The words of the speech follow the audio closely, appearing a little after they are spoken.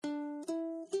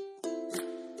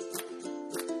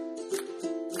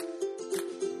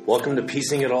Welcome to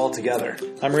Piecing It All Together.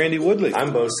 I'm Randy Woodley.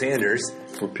 I'm Bo Sanders.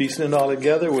 We're piecing it all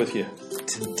together with you.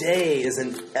 Today is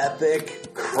an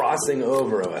epic crossing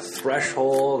over of a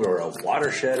threshold or a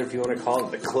watershed, if you want to call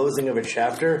it, the closing of a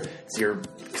chapter. It's your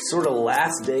sort of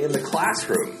last day in the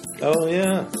classroom. Oh,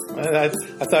 yeah. I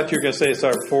thought you were going to say it's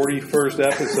our 41st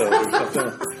episode or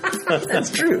something.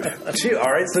 That's true. All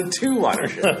right, so 2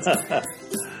 watersheds.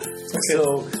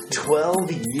 So 12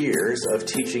 years of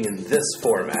teaching in this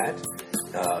format,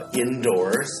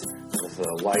 indoors, with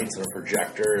lights and a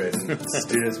projector and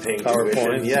students paying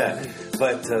tuition. Yeah,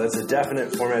 but that's a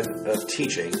definite format of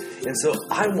teaching. And so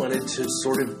I wanted to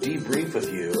sort of debrief with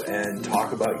you and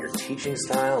talk about your teaching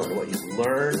style and what you've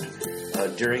learned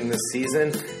during this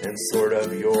season and sort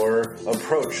of your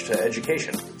approach to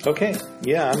education. Okay.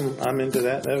 Yeah, I'm into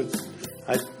that.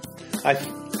 I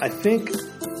think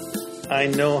I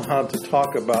know how to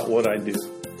talk about what I do.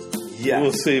 Yeah.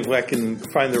 We'll see if I can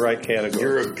find the right category.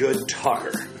 You're a good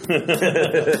talker.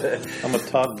 I'm a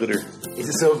talker.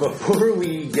 So before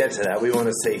we get to that, we want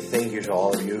to say thank you to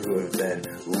all of you who have been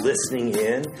listening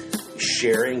in,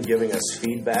 sharing, giving us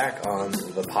feedback on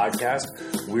the podcast.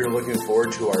 We're looking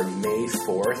forward to our May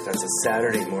 4th. That's a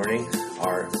Saturday morning,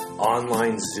 our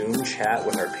online Zoom chat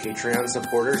with our Patreon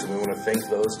supporters. And we want to thank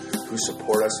those who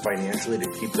support us financially to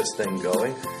keep this thing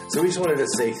going. So we just wanted to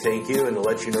say thank you and to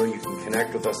let you know you can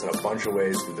connect with us in a bunch of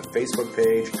ways through the Facebook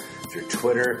page, through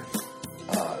Twitter.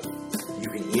 You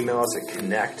can email us at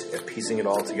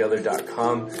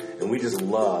connect@piecingitalltogether.com, and we just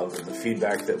love the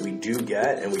feedback that we do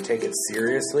get, and we take it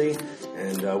seriously,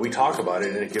 and we talk about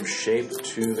it, and it gives shape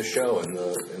to the show and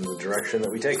the direction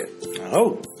that we take it.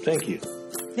 Oh, thank you.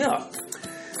 Yeah.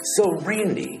 So,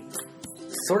 Randy,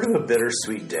 sort of a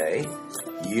bittersweet day.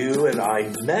 You and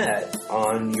I met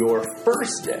on your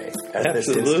first day at this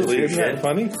institution. Absolutely. Isn't that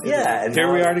funny? Yeah. And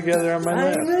here we are together on my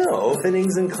lap. I know.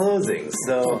 Openings and closings.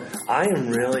 So I am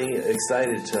really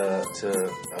excited to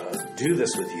do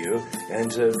this with you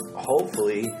and to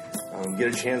hopefully get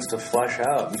a chance to flesh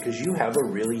out, because you have a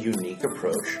really unique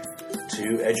approach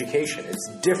to education. It's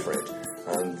different.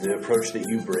 The approach that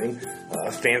you bring,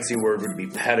 a fancy word would be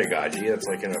pedagogy. That's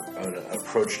like an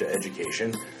approach to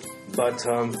education. But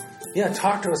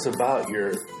talk to us about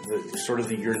your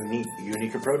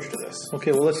unique approach to this.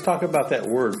 Okay, well, let's talk about that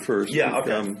word first. Yeah.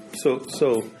 Okay.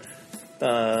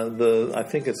 I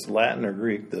think it's Latin or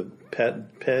Greek. The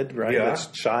ped, right? Yeah. That's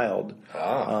child.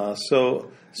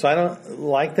 So I don't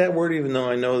like that word, even though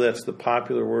I know that's the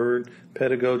popular word.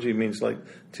 Pedagogy means like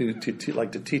to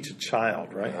teach a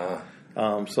child, right?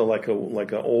 So like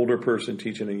an older person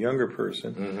teaching a younger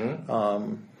person.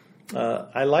 Mm-hmm.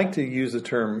 I like to use the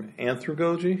term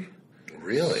anthrogogy.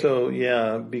 Really? So,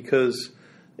 yeah, because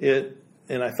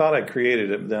and I thought I created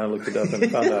it, but then I looked it up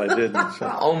and found out I didn't. So.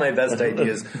 All my best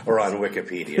ideas are on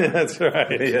Wikipedia. That's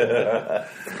right. Yeah.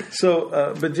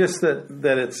 So, but just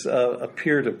that it's a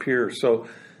peer-to-peer. So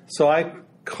I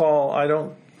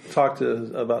don't talk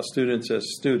about students as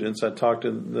students. I talk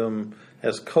to them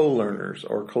as co-learners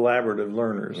or collaborative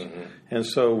learners. Mm-hmm. And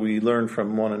so we learn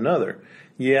from one another.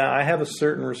 Yeah, I have a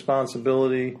certain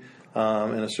responsibility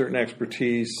and a certain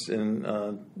expertise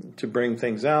to bring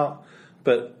things out,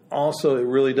 but also it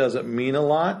really doesn't mean a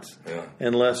lot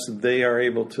unless they are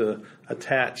able to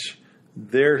attach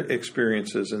their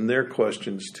experiences and their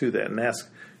questions to that and ask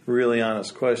really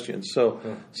honest questions. So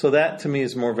that to me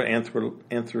is more of an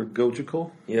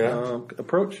anthrogogical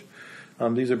approach.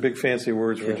 These are big fancy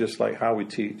words for just like how we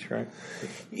teach, right?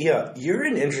 Yeah, you're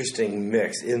an interesting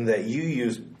mix in that you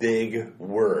use big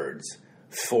words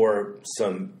for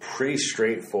some pretty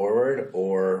straightforward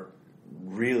or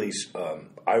really,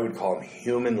 I would call them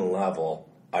human level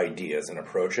ideas and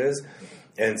approaches.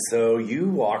 And so you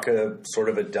walk a sort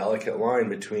of a delicate line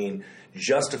between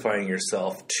justifying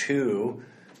yourself to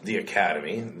the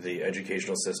academy, the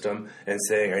educational system, and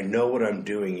saying, I know what I'm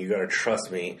doing, you got to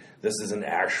trust me, this is an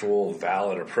actual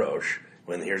valid approach,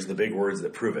 when here's the big words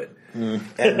that prove it. Mm.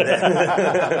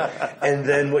 And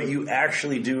then what you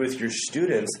actually do with your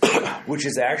students, which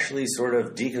is actually sort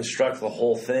of deconstruct the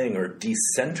whole thing or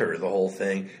decenter the whole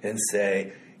thing and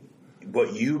say,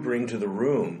 what you bring to the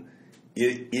room,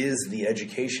 it is the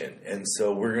education. And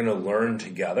so we're going to learn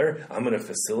together. I'm going to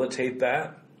facilitate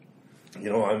that.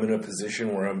 I'm in a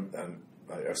position where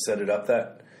I've set it up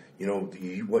that,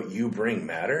 what you bring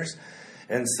matters.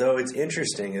 And so it's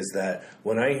interesting is that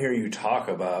when I hear you talk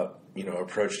about,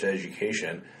 approach to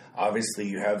education, obviously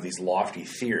you have these lofty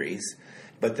theories,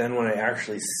 but then when I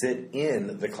actually sit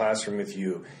in the classroom with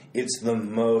you, it's the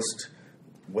most,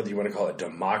 whether you want to call it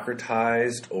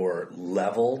democratized or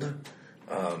leveled,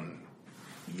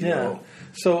 know.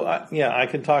 So, I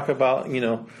can talk about,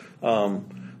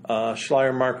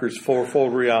 Schleiermacher's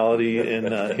fourfold reality and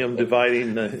him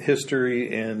dividing the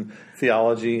history and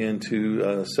theology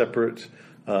into separate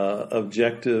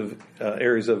objective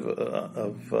areas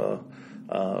of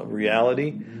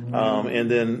reality,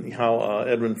 and then how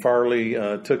Edwin Farley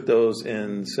took those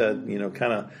and said,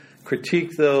 kind of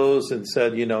critiqued those and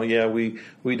said,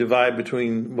 we divide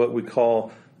between what we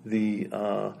call the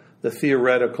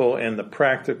theoretical and the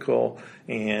practical,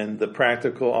 and the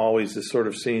practical always is sort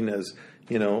of seen as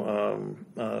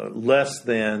less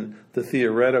than the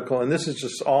theoretical, and this is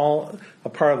just all a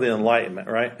part of the Enlightenment,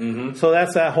 right? Mm-hmm. So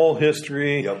that's that whole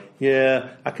history. Yep. Yeah,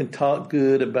 I can talk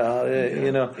good about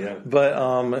it,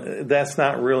 but that's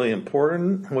not really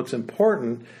important. What's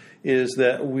important is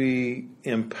that we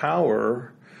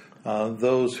empower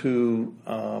those who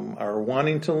are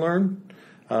wanting to learn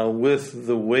with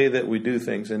the way that we do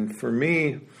things. And for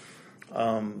me,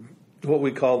 what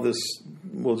we call this,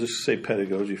 we'll just say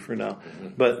pedagogy for now,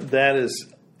 but that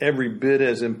is every bit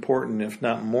as important, if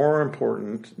not more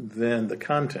important, than the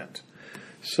content.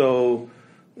 So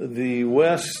the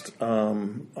West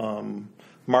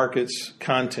markets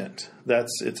content.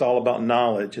 It's all about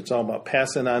knowledge. It's all about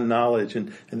passing on knowledge,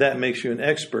 and that makes you an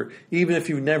expert, even if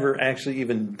you've never actually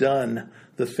even done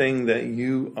the thing that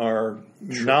you are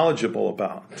knowledgeable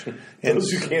about. And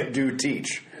those who can't do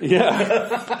teach.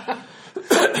 Yeah.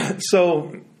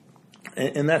 So,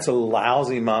 and that's a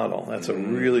lousy model. That's a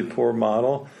really poor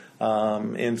model.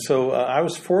 And so I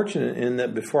was fortunate in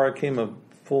that before I became a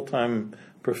full-time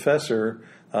professor,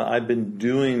 I'd been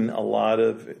doing a lot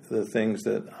of the things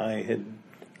that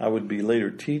I would be later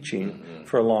teaching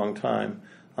for a long time.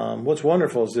 What's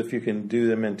wonderful is if you can do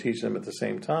them and teach them at the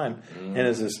same time. And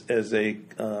as a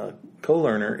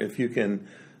co-learner, if you can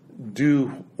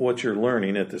do what you're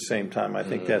learning at the same time, I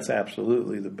think that's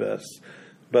absolutely the best.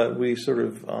 But we sort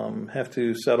of have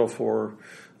to settle for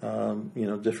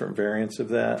different variants of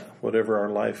that, whatever our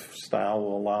lifestyle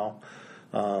will allow.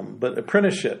 But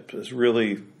apprenticeship is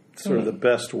really sort of the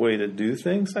best way to do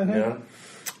things, I think.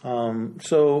 Yeah.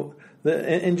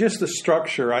 And just the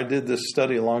structure, I did this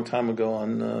study a long time ago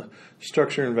on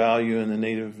structure and value in the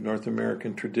Native North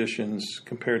American traditions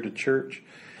compared to church.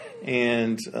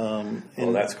 And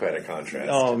that's quite a contrast.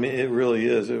 Oh, I mean, it really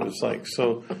is. It was like,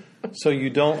 so you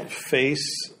don't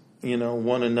face,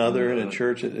 one another in a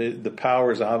church. The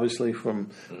power is obviously from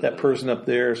that person up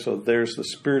there. So there's the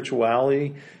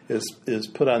spirituality is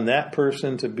put on that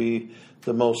person to be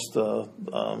the most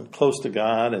close to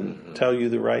God and tell you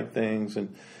the right things.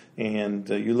 And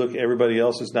you look, everybody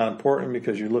else is not important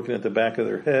because you're looking at the back of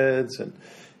their heads, and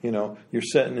you're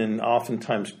sitting in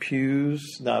oftentimes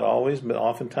pews, not always, but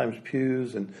oftentimes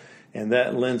pews, and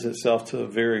that lends itself to a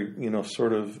very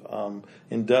sort of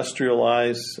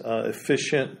industrialized,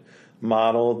 efficient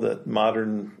model that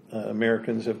modern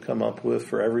Americans have come up with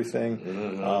for everything.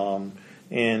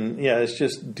 And yeah, it's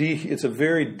just it's a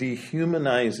very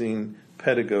dehumanizing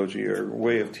pedagogy or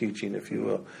way of teaching, if you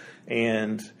will,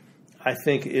 and I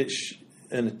think a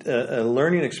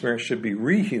learning experience should be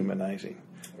rehumanizing,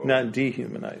 not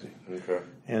dehumanizing. Okay.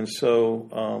 And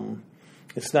so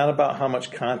it's not about how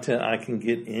much content I can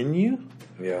get in you.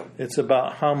 Yeah. It's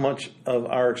about how much of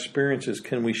our experiences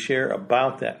can we share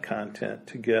about that content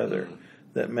together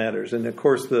that matters. And, of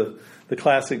course, the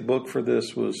classic book for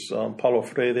this was Paulo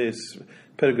Freire's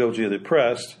Pedagogy of the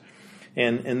Oppressed.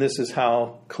 And this is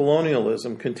how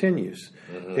colonialism continues.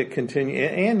 It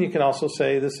and you can also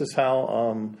say this is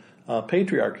how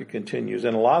patriarchy continues,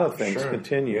 and a lot of things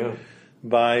continue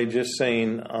by just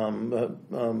saying.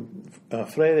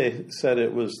 Freire said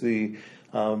it was the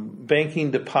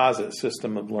banking deposit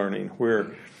system of learning,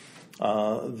 where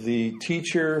the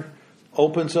teacher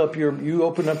opens up you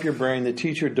open up your brain, the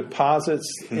teacher deposits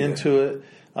into it.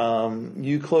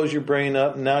 You close your brain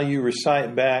up. Now you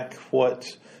recite back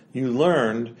what you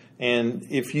learned, and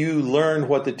if you learned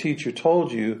what the teacher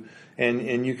told you,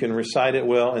 and you can recite it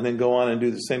well, and then go on and do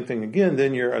the same thing again,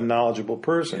 then you're a knowledgeable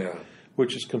person,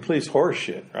 which is complete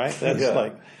horseshit, right? That's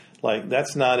like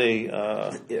that's not a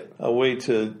way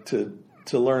to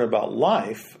learn about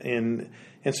life, and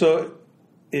so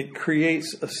it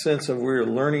creates a sense of we're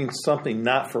learning something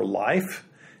not for life,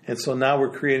 and so now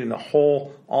we're creating a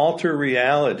whole alter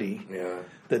reality.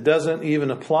 That doesn't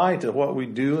even apply to what we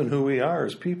do and who we are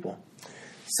as people.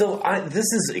 So this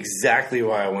is exactly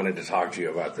why I wanted to talk to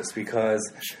you about this, because,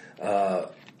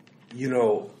 Paulo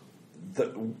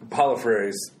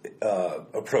Freire's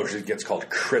approach gets called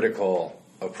critical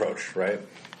approach, right?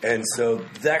 And so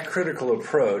that critical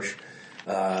approach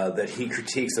that he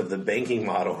critiques of the banking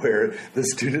model, where the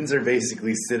students are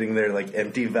basically sitting there like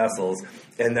empty vessels,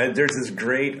 and then there's this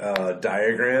great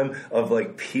diagram of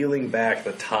like peeling back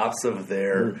the tops of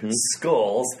their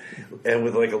skulls, and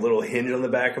with like a little hinge on the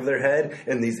back of their head,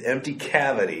 and these empty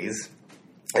cavities.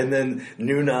 And then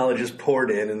new knowledge is poured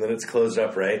in, and then it's closed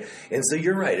up, right? And so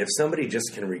you're right. If somebody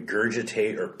just can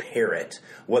regurgitate or parrot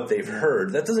what they've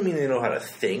heard, that doesn't mean they know how to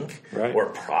think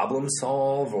or problem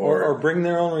solve or bring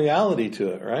their own reality to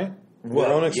it, right? Well,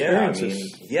 their own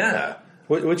experiences.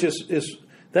 Which is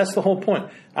that's the whole point.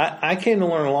 I came to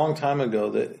learn a long time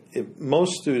ago that if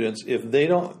most students, if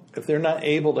they're not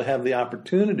able to have the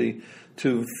opportunity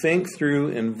to think through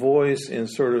and voice and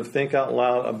sort of think out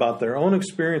loud about their own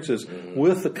experiences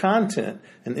with the content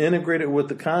and integrate it with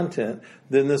the content,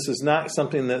 then this is not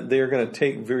something that they're going to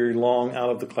take very long out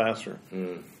of the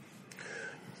classroom.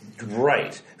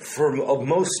 Right. For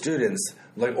most students,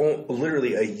 like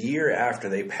literally a year after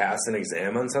they pass an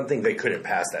exam on something, they couldn't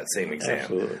pass that same exam.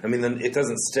 Absolutely. I mean, then it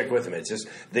doesn't stick with them. It's just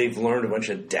they've learned a bunch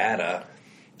of data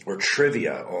or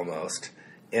trivia almost,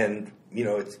 and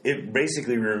it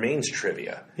basically remains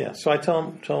trivia. Yeah. So I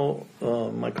tell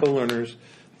my co-learners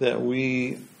that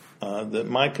that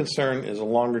my concern is a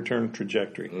longer term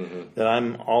trajectory. That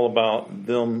I'm all about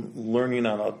them learning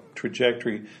on a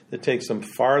trajectory that takes them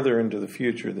farther into the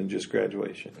future than just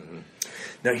graduation.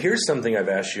 Now, here's something I've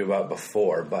asked you about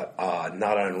before, but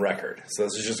not on record. So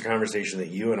this is just a conversation that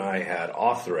you and I had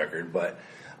off the record, but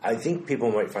I think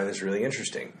people might find this really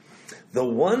interesting. The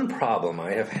one problem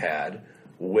I have had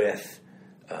with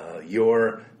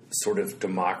your sort of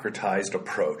democratized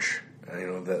approach,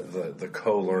 the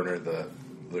co-learner,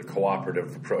 the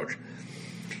cooperative approach,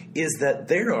 is that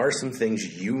there are some things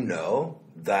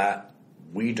that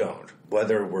we don't,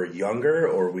 whether we're younger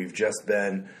or we've just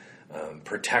been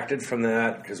protected from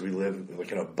that because we live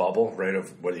like in a bubble, right,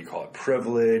 of whether you call it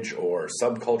privilege or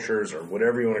subcultures or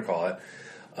whatever you want to call it.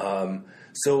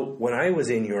 So when I was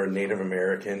in your Native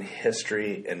American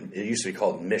history, and it used to be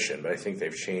called Mission, but I think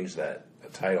they've changed that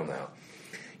title now,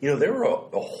 there were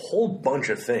a whole bunch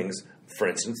of things, for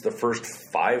instance, the first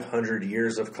 500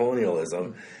 years of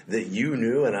colonialism that you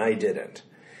knew and I didn't.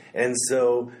 And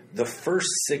so the first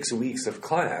 6 weeks of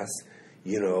class,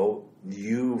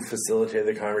 you facilitated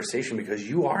the conversation because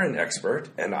you are an expert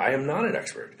and I am not an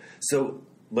expert. So,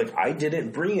 I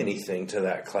didn't bring anything to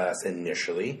that class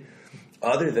initially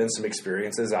other than some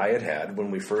experiences I had when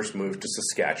we first moved to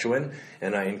Saskatchewan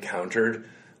and I encountered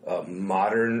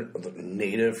modern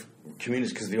Native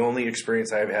communities, because the only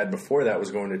experience I've had before that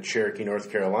was going to Cherokee,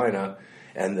 North Carolina,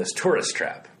 and this tourist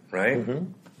trap, right?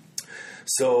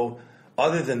 So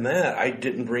other than that, I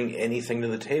didn't bring anything to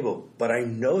the table. But I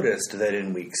noticed that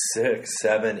in week 6,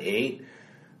 7, 8,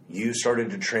 you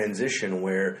started to transition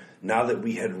where now that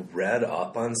we had read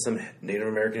up on some Native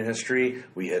American history,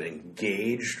 we had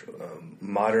engaged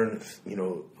modern,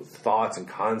 thoughts and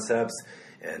concepts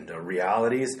and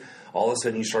realities, all of a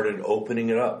sudden you started opening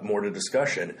it up more to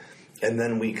discussion. And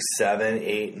then week 7,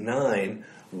 8, 9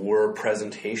 were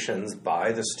presentations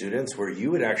by the students where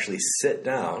you would actually sit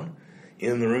down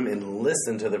in the room and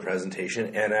listen to the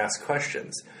presentation and ask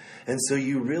questions. And so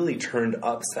you really turned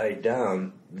upside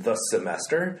down the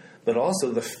semester, but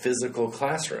also the physical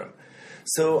classroom.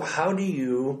 So how do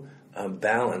you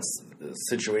balance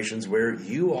situations where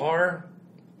you are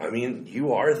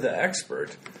the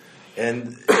expert,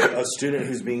 and a student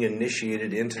who's being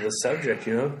initiated into the subject,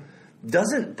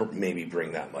 doesn't maybe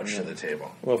bring that much to the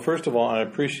table? Well, first of all, I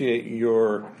appreciate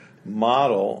your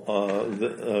model,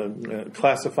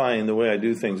 classifying the way I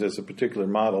do things as a particular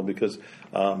model, because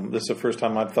this is the first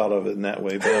time I've thought of it in that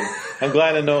way. But I'm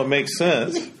glad to know it makes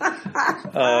sense. So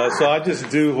I just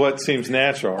do what seems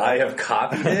natural. I have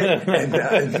copied it,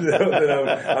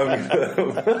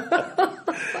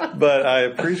 but I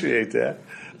appreciate that.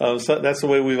 So that's the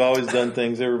way we've always done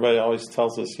things. Everybody always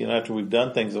tells us, after we've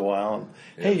done things a while,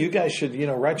 hey, you guys should,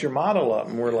 write your model up.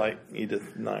 And we're like,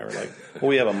 Edith and I are like, well,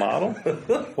 we have a model? I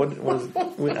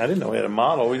didn't know we had a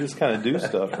model. We just kind of do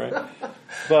stuff, right?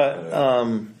 But,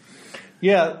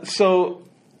 so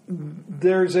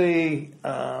there's a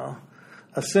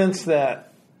sense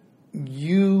that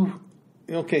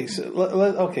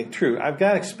true. I've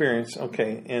got experience,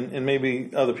 and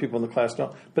maybe other people in the class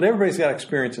don't, but everybody's got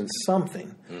experience in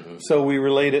something. So we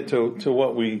relate it to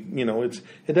what we,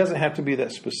 it doesn't have to be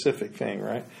that specific thing,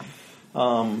 right?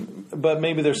 But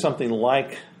maybe there's something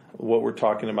like what we're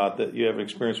talking about that you have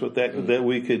experience with that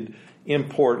we could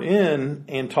import in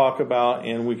and talk about,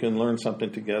 and we can learn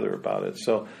something together about it.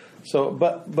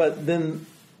 But then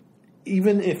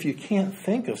even if you can't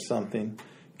think of something,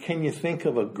 can you think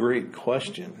of a great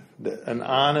question, an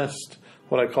honest,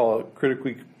 what I call a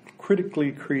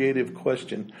critically creative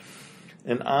question,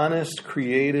 an honest,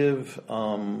 creative,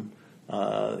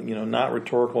 not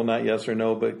rhetorical, not yes or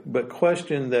no, but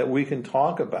question that we can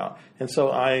talk about. And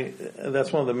so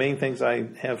that's one of the main things I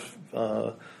have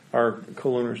our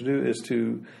co-learners do is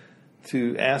to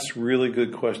ask really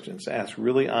good questions, ask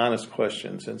really honest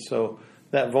questions. And so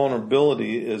that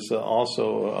vulnerability is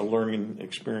also a learning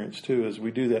experience too as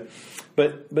we do that.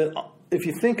 But if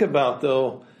you think about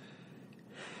though,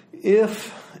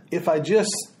 if I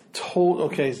just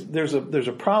told, there's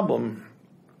a problem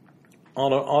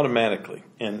automatically,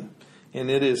 and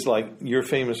it is like your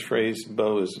famous phrase,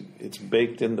 Bo, is it's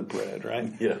baked in the bread,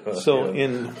 right? Yeah. So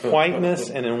in whiteness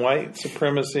and in white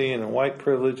supremacy and in white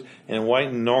privilege and in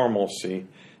white normalcy,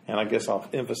 and I guess I'll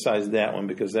emphasize that one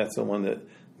because that's the one that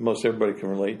most everybody can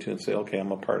relate to and say, okay,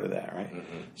 I'm a part of that, right?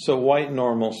 Mm-hmm. So white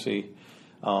normalcy,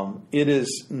 it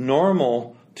is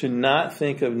normal to not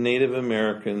think of Native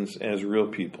Americans as real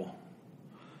people.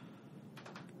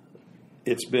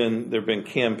 There have been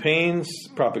campaigns,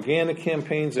 propaganda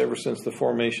campaigns ever since the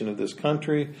formation of this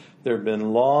country. There have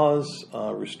been laws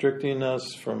restricting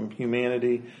us from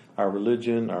humanity, our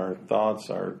religion, our thoughts,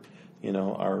 our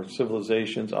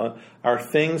civilizations. Our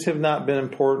things have not been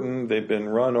important. They've been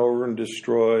run over and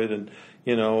destroyed, and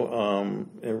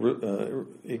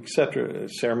etc.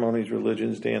 Ceremonies,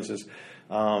 religions, dances,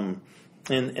 and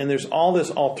there's all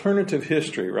this alternative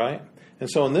history, right? And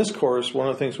so in this course, one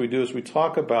of the things we do is we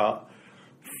talk about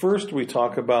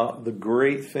the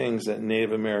great things that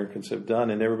Native Americans have done,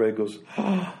 and everybody goes,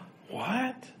 oh,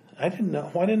 what? I didn't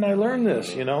know. Why didn't I learn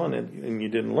this? And you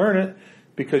didn't learn it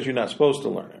because you're not supposed to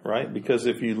learn it, right? Because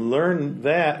if you learn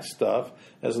that stuff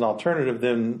as an alternative,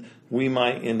 then we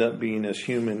might end up being as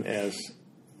human as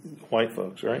white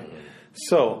folks, right?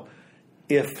 So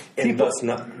if people... And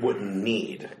thus wouldn't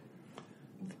need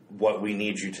what we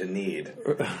need you to need.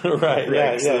 Right,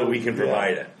 yeah. So that we can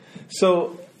provide it.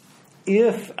 So...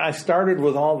 if I started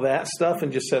with all that stuff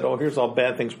and just said, oh, here's all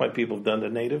bad things white people have done to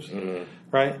natives,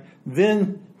 right?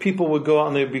 Then people would go out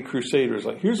and they'd be crusaders.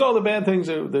 Like, here's all the bad things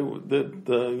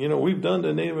that we've done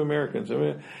to Native Americans.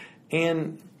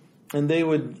 And they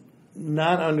would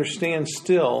not understand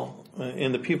still,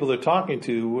 and the people they're talking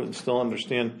to wouldn't still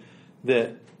understand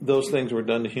that those things were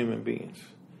done to human beings.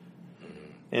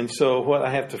 And so what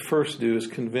I have to first do is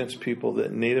convince people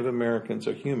that Native Americans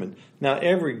are human. Now,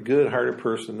 every good-hearted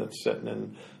person that's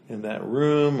sitting in that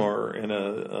room or in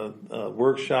a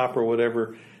workshop or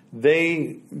whatever,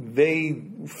 they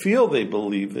feel they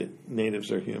believe that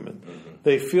natives are human. Mm-hmm.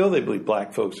 They feel they believe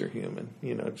black folks are human,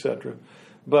 et cetera.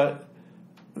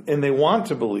 And they want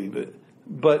to believe it.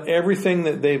 But everything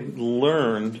that they've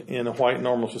learned in a white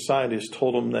normal society has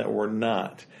told them that we're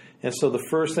not. And so the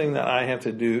first thing that I have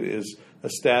to do is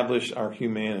establish our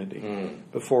humanity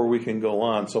before we can go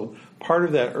on. So part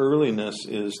of that earliness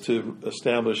is to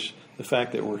establish the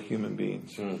fact that we're human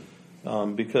beings.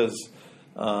 Because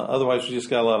otherwise we just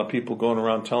got a lot of people going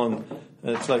around telling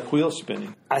it's like wheel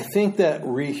spinning. I think that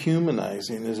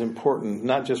rehumanizing is important,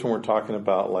 not just when we're talking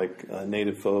about like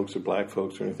native folks or black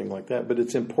folks or anything like that, but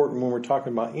it's important when we're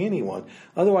talking about anyone.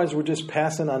 Otherwise we're just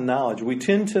passing on knowledge. We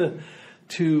tend to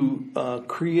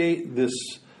create this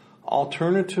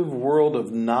alternative world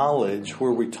of knowledge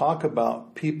where we talk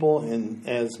about people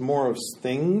as more of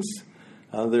things.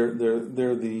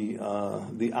 They're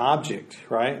the object,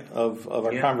 right, of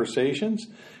our conversations,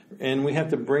 and we have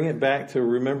to bring it back to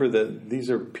remember that these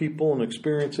are people and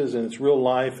experiences, and it's real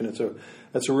life, and it's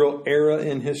a real era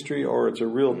in history, or it's a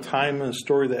real time in a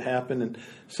story that happened, and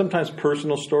sometimes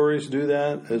personal stories do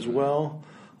that as well.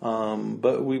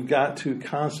 But we've got to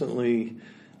constantly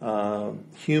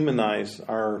humanize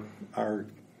our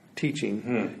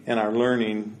teaching and our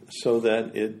learning so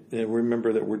that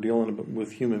remember that we're dealing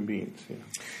with human beings.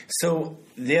 So,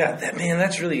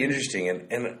 that's really interesting.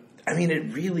 And I mean,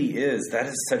 it really is. That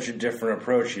is such a different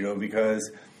approach,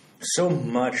 because so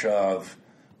much of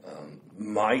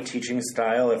my teaching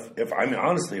style, if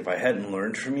I hadn't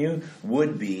learned from you,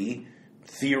 would be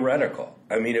theoretical.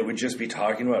 I mean, it would just be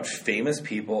talking about famous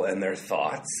people and their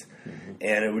thoughts.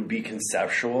 And it would be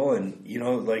conceptual, and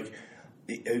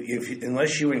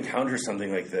unless you encounter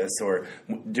something like this, or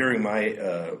during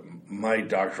my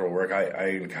doctoral work, I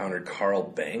encountered Carl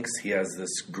Banks. He has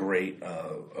this great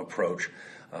approach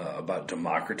about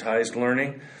democratized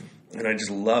learning, and I just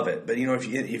love it. But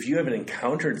if you haven't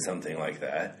encountered something like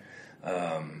that,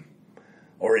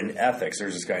 or in ethics,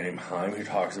 there's this guy named Heim who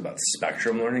talks about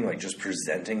spectrum learning, like just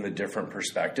presenting the different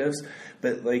perspectives.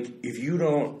 But if you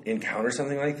don't encounter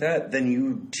something like that, then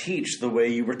you teach the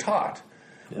way you were taught,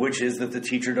 which is that the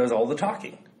teacher does all the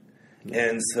talking.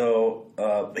 And so,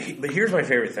 but here's my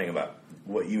favorite thing about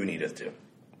what you needeth do.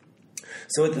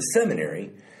 So at the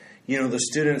seminary, the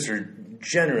students are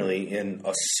generally in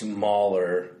a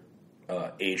smaller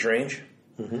age range,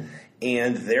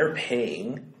 and they're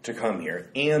paying to come here,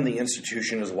 and the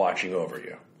institution is watching over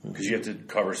you because you have to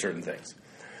cover certain things.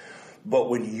 But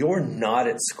when you're not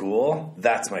at school,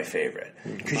 that's my favorite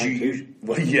because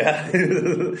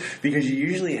because you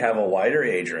usually have a wider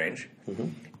age range.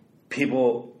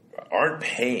 People aren't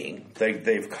paying;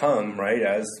 they've come right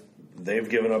as they've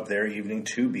given up their evening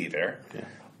to be there,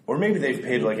 or maybe they've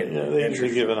paid like an they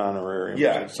usually give an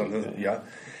honorarium, something,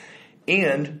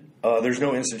 and there's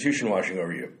no institution watching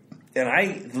over you. And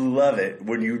I love it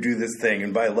when you do this thing,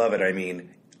 and by love it I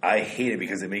mean I hate it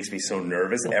because it makes me so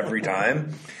nervous every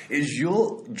time, is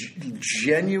you'll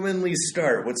genuinely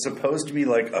start what's supposed to be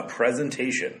like a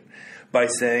presentation by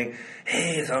saying,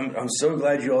 hey, I'm so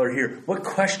glad you all are here. What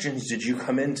questions did you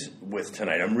come in with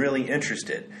tonight? I'm really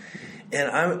interested. And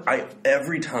I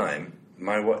every time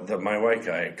my white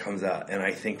guy comes out, and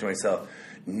I think to myself,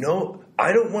 no,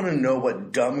 I don't want to know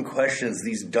what dumb questions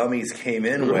these dummies came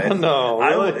in with. No,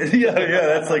 really? Yeah,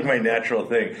 that's like my natural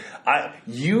thing.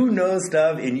 You know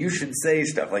stuff, and you should say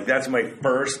stuff. Like, that's my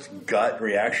first gut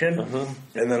reaction.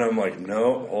 And then I'm like,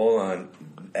 no, hold on.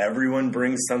 Everyone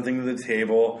brings something to the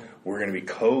table. We're going to be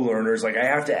co-learners. Like, I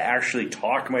have to actually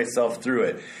talk myself through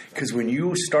it. Because when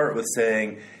you start with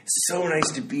saying, so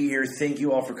nice to be here, thank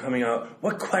you all for coming out,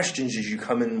 what questions did you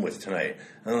come in with tonight?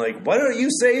 And I'm like, why don't you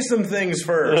say some things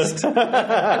first?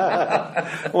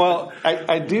 Well,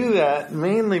 I do that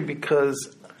mainly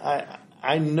because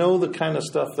I know the kind of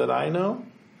stuff that I know.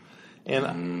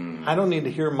 And I don't need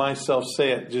to hear myself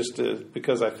say it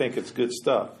because I think it's good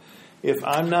stuff. If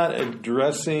I'm not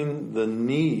addressing the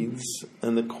needs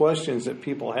and the questions that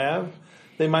people have,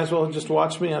 they might as well just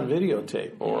watch me on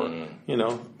videotape or,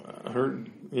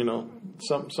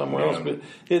 somewhere else. But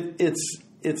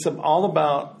it's all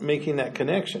about making that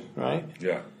connection, right?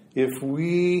 Yeah. If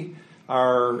we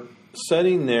are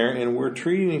sitting there and we're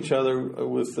treating each other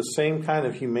with the same kind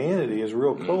of humanity as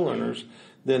real co-learners,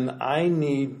 then I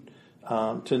need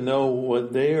to know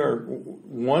what they are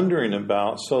wondering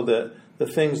about so that the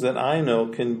things that I know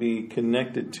can be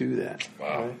connected to that.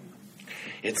 Wow.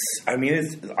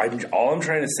 Right? All I'm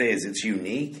trying to say is it's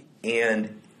unique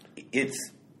and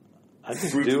it's I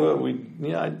just fruitful. do it.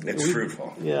 It's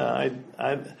fruitful. Yeah,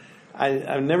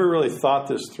 I've never really thought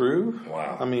this through.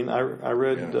 Wow. I mean, I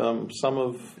read some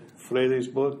of Freire's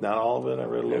book, not all of it. I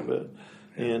read a little bit,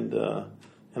 and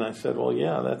I said, well,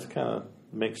 yeah, that's kind of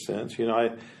makes sense.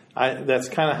 That's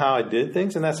kind of how I did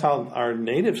things, and that's how our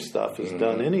native stuff is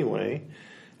done anyway.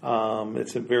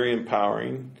 It's very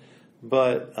empowering,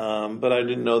 but I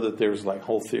didn't know that there was like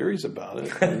whole theories about it.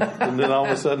 And then all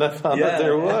of a sudden I found out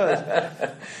there was.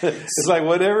 It's like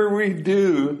whatever we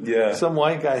do, some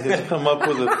white guy has come up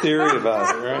with a theory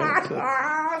about it, right? So,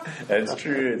 That's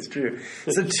true. It's true.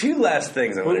 So two last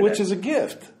things I want to which is a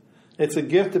gift. It's a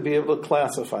gift to be able to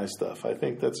classify stuff. I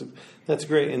think that's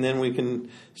great, and then we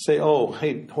can say, "Oh,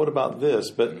 hey, what about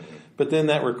this?" But then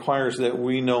that requires that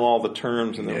we know all the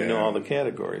terms and that we know all the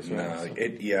categories. Right? No,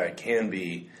 it can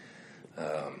be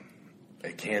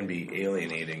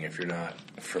alienating if you're not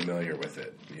familiar with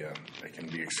it. Yeah, it can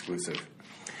be exclusive.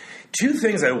 Two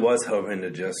things I was hoping to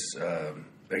just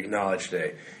acknowledge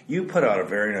today. You put out a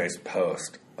very nice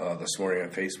post this morning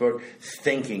on Facebook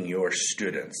thanking your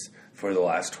students for the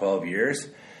last 12 years.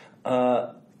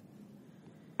 I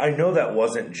know that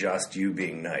wasn't just you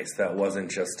being nice. That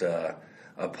wasn't just a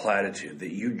platitude.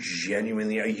 That you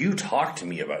genuinely... You talked to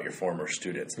me about your former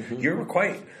students. You're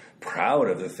quite proud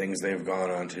of the things they've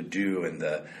gone on to do and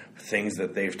the things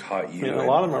that they've taught you. And a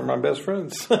lot of them are my best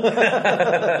friends.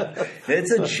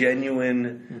 It's a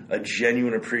genuine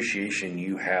appreciation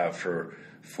you have for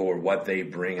what they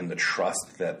bring and the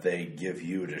trust that they give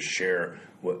you to share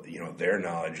what their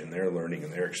knowledge and their learning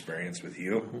and their experience with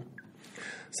you.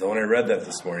 So when I read that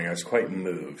this morning, I was quite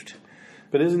moved.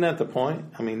 But isn't that the point?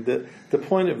 I mean, the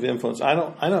point of influence. I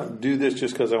don't do this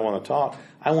just because I want to talk.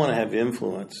 I want to have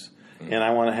influence, and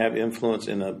I want to have influence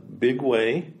in a big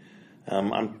way.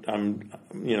 I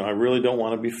really don't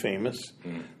want to be famous,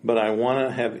 but I want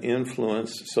to have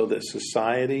influence so that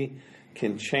society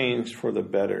can change for the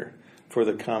better, for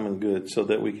the common good, so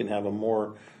that we can have a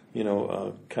more,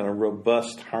 kind of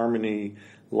robust harmony,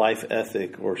 life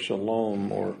ethic, or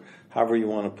shalom, or however you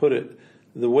want to put it,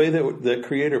 the way that the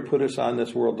Creator put us on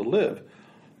this world to live.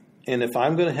 And if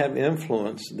I'm going to have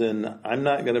influence, then I'm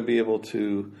not going to be able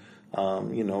to,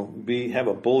 have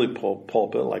a bully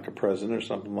pulpit like a president or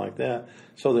something like that.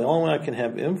 So the only way I can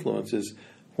have influence is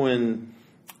when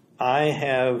I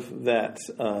have that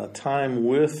time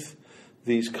with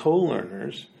these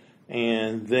co-learners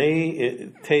and they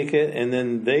take it, and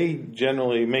then they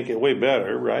generally make it way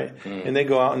better, right? And they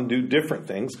go out and do different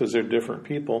things because they're different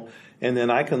people. And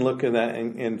then I can look at that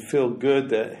and feel good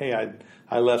that, hey,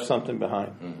 I left something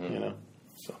behind, you know.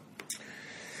 So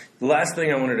the last thing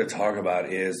I wanted to talk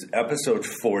about is episode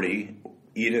 40.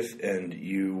 Edith and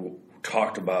you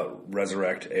talked about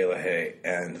Resurrect Elahe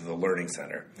and the Learning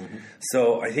Center.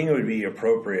 So I think it would be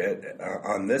appropriate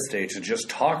on this day to just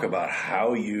talk about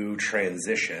how you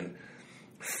transition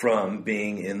from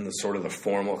being in the sort of the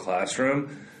formal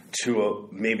classroom to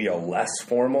maybe a less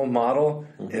formal model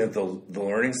in the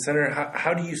Learning Center.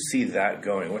 How do you see that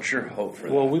going? What's your hope for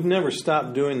that? Well, we've never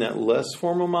stopped doing that less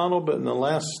formal model, but in the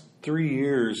last 3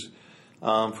 years,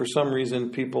 for some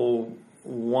reason, people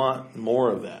want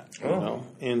more of that, you know?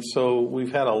 And so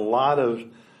we've had a lot of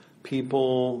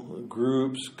people,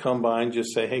 groups come by and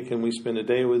just say, hey, can we spend a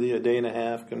day with you, a day and a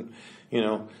half, you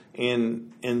know,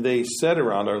 and they sit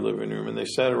around our living room and they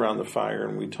sit around the fire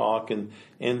and we talk and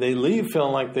they leave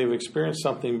feeling like they've experienced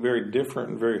something very different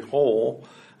and very whole.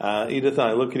 Edith and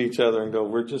I look at each other and go,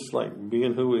 we're just like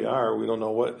being who we are. We don't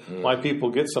know why people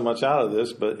get so much out of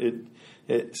this, but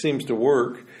it seems to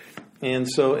work. And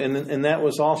so, and that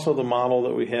was also the model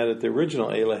that we had at the original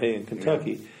Elahe in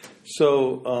Kentucky.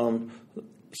 So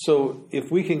if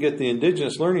we can get the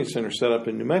Indigenous Learning Center set up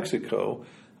in New Mexico,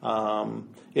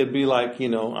 it'd be like, you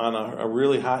know, on a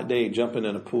really hot day jumping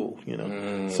in a pool, you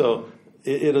know. So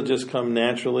it'll just come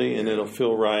naturally and it'll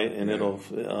feel right, and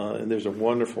and there's a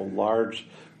wonderful large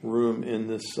room in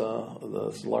this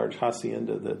large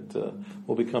hacienda that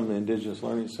will become the Indigenous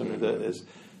Learning Center that is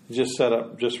just set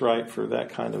up just right for that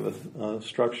kind of a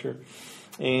structure.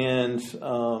 And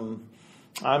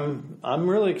I'm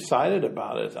really excited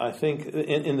about it. I think,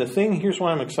 and the thing, here's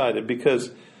why I'm excited, because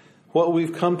what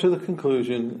we've come to the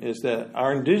conclusion is that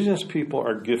our Indigenous people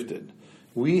are gifted.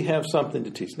 We have something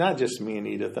to teach. Not just me and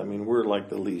Edith. I mean, we're like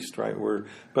the least, right?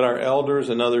 But our elders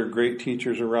and other great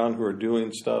teachers around who are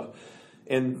doing stuff,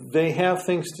 and they have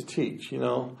things to teach, you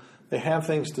know. They have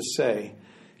things to say.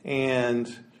 And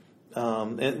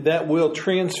that will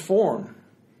transform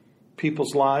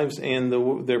people's lives and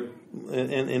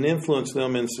and influence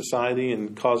them in society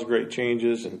and cause great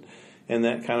changes and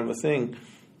that kind of a thing.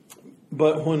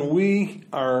 But when we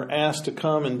are asked to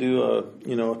come and do a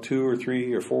 2 or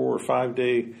 3 or 4 or 5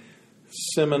 day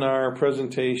seminar,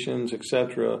 presentations,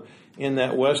 etc., in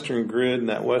that Western grid and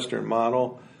that Western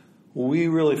model, we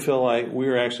really feel like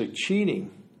we're actually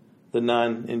cheating the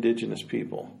non-Indigenous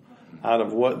people out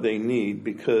of what they need,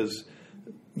 because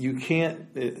you can't,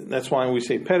 that's why we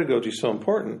say pedagogy is so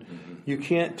important. You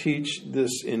can't teach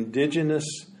this Indigenous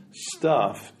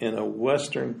stuff in a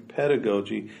Western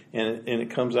pedagogy and it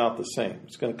comes out the same.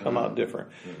 It's going to come out different.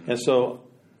 And so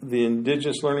the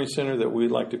Indigenous Learning Center that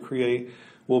we'd like to create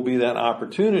will be that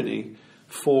opportunity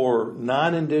for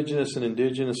non-Indigenous and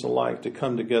Indigenous alike to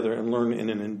come together and learn in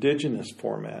an Indigenous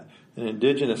format, an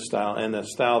Indigenous style, and a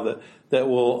style that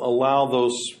will allow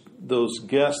those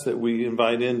guests that we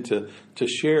invite in to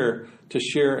share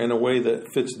in a way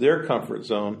that fits their comfort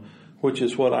zone, which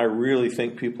is what I really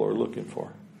think people are looking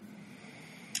for.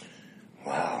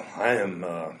 Wow, I am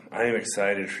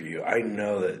excited for you. I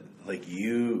know that like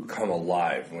you come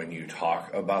alive when you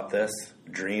talk about this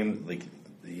dream. Like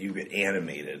you get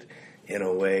animated in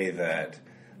a way that,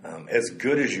 as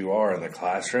good as you are in the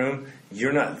classroom,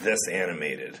 you're not this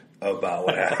animated about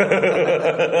what happens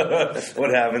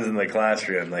in the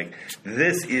classroom. Like,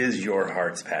 this is your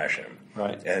heart's passion.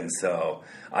 Right. And so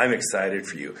I'm excited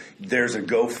for you. There's a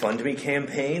GoFundMe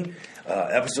campaign.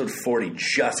 Episode 40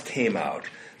 just came out.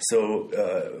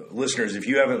 So, listeners, if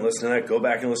you haven't listened to that, go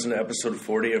back and listen to episode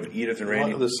 40 of Edith and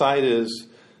Randy. The site is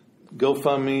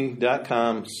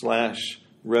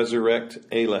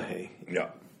GoFundMe.com/ResurrectElahe. Yeah.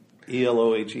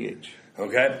 ELOHEH.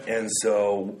 Okay, and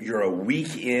so you're a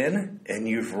week in, and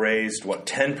you've raised, what,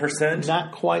 10%?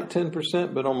 Not quite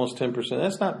 10%, but almost 10%.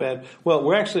 That's not bad. Well,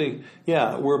 we're actually,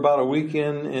 we're about a week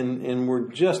in, and we're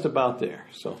just about there.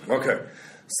 So okay.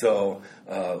 So,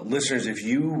 listeners, if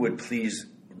you would please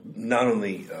not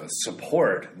only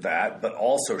support that, but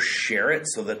also share it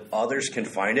so that others can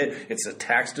find it. It's a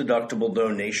tax-deductible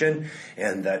donation,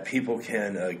 and that people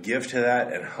can give to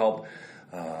that and help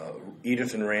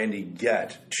Edith and Randy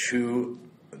get to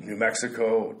New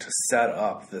Mexico to set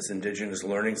up this Indigenous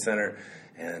Learning Center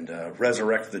and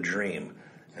resurrect the dream.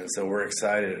 And so we're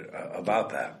excited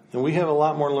about that. And we have a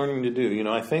lot more learning to do. You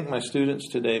know, I thank my students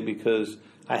today because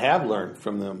I have learned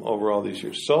from them over all these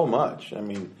years so much. I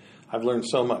mean, I've learned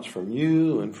so much from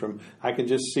you and I can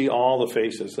just see all the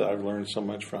faces that I've learned so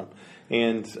much from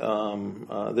and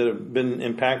that have been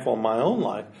impactful in my own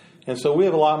life. And so we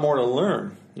have a lot more to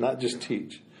learn, not just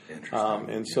teach.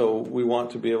 And so we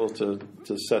want to be able to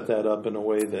set that up in a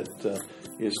way that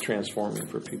is transforming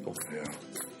for people. Yeah.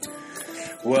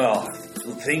 Well,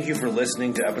 thank you for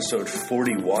listening to episode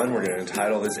 41. We're going to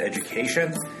entitle this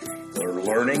Education or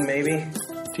Learning, maybe?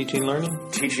 Teaching Learning?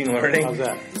 Teaching Learning. How's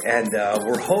that? And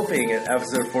we're hoping at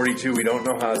episode 42, we don't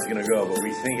know how it's going to go, but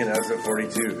we think in episode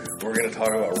 42, we're going to talk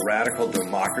about radical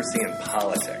democracy and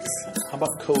politics. How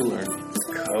about co-learning?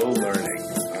 Co-learning.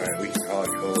 All right, we can call it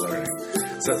co-learning.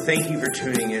 So thank you for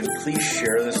tuning in. Please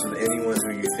share this with anyone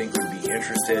who you think would be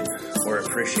interested or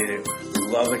appreciate it. We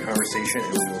love the conversation,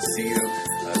 and we will see you,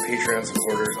 Patreon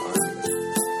supporters, on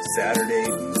Saturday,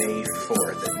 May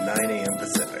 4th at 9 a.m.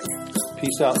 Pacific.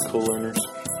 Peace out, co-learners.